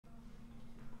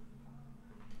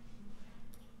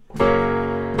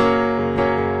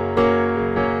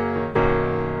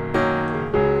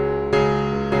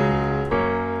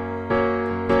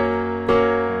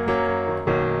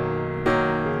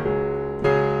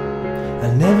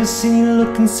I've never seen you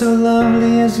looking so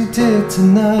lovely as you did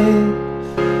tonight.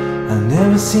 I've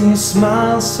never seen you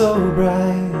smile so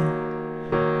bright.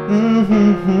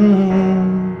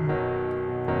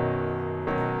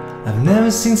 I've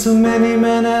never seen so many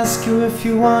men ask you if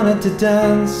you wanted to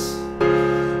dance,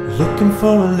 looking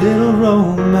for a little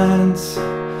romance,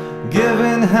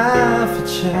 given half a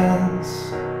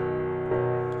chance.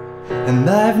 And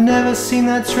I've never seen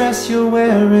that dress you're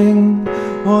wearing,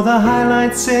 or the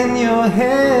highlights in your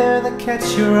hair that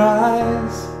catch your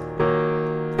eyes.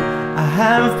 I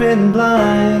have been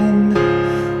blind,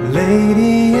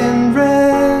 lady in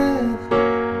red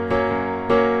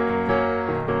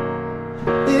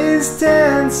is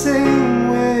dancing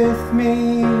with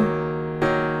me,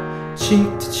 cheek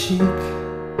to cheek.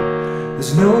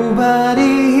 There's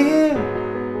nobody here,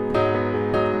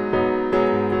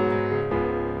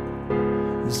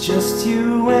 it's just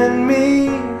you and me.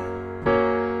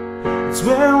 It's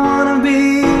where I wanna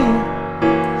be.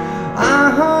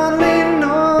 I hardly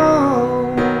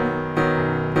know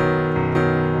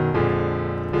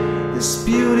this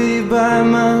beauty by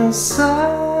my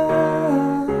side.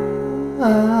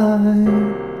 I'll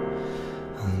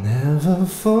never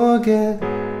forget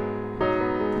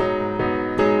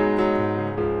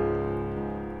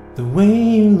the way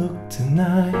you look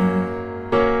tonight.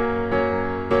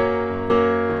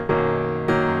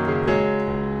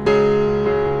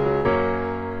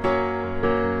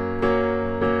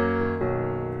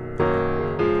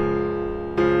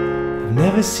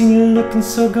 Never seen you looking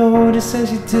so gorgeous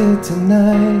as you did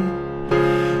tonight.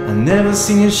 I've never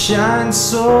seen you shine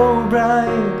so bright.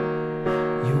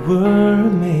 You were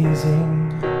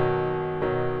amazing.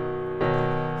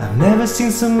 I've never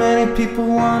seen so many people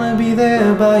wanna be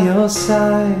there by your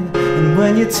side. And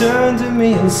when you turned to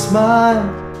me and smiled,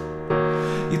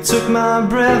 you took my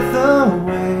breath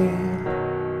away.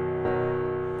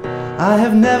 I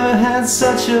have never had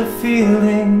such a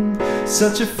feeling,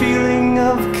 such a feeling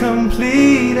of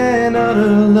complete and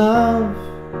utter love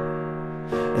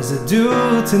as I do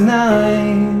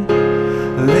tonight.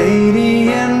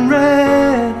 Lady in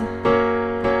red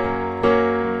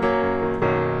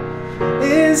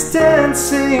is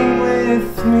dancing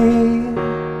with me,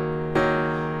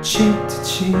 cheek to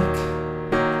cheek.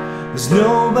 There's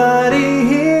nobody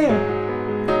here,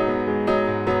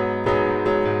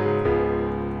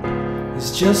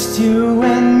 it's just you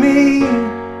and me.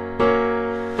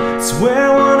 It's where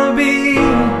I wanna be,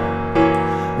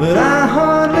 but I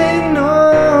hardly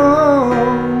know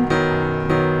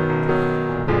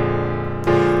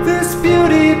this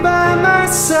beauty by my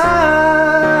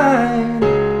side.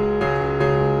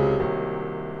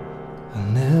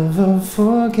 I'll never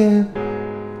forget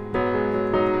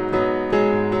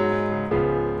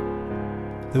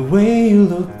the way you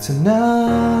look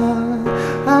tonight.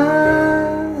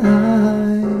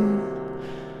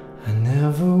 I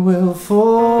never will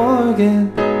forget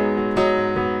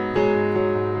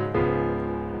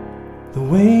the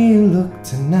way you look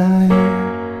tonight.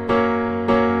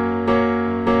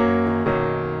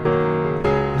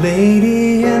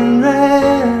 Lady in red